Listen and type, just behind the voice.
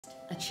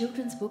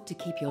children's book to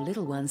keep your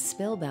little ones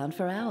spellbound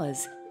for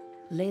hours.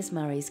 Les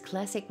Murray's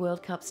classic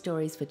World Cup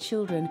stories for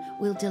children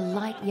will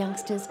delight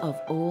youngsters of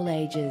all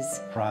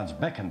ages. Franz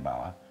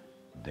Beckenbauer,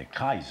 Der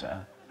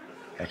Kaiser,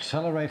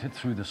 accelerated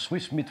through the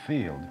Swiss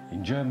midfield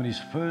in Germany's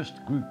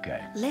first group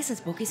game.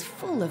 Les's book is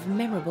full of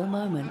memorable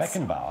moments.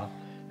 Beckenbauer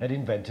had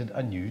invented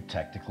a new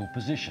tactical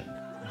position,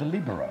 the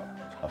libero,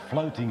 a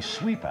floating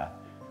sweeper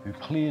who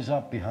clears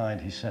up behind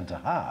his centre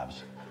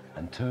halves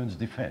and turns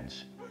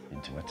defence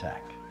into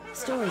attack.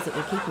 Stories that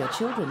will keep your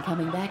children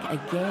coming back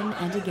again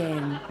and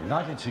again. In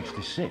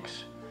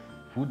 1966,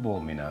 football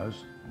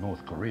minnows,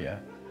 North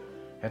Korea,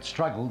 had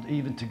struggled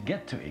even to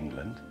get to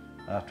England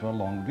after a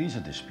long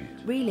visa dispute.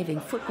 Reliving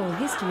football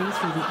history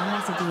through the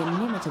eyes of the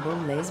inimitable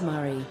Les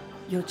Murray.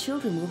 Your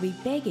children will be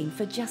begging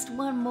for just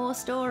one more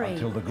story.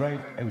 Until the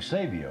great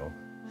Eusebio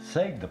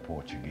saved the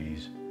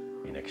Portuguese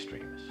in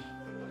extremis.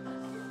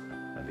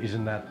 And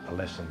isn't that a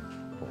lesson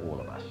for all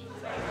of us?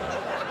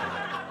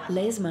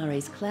 Les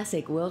Murray's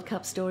classic World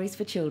Cup stories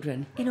for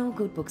children in all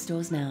good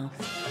bookstores now.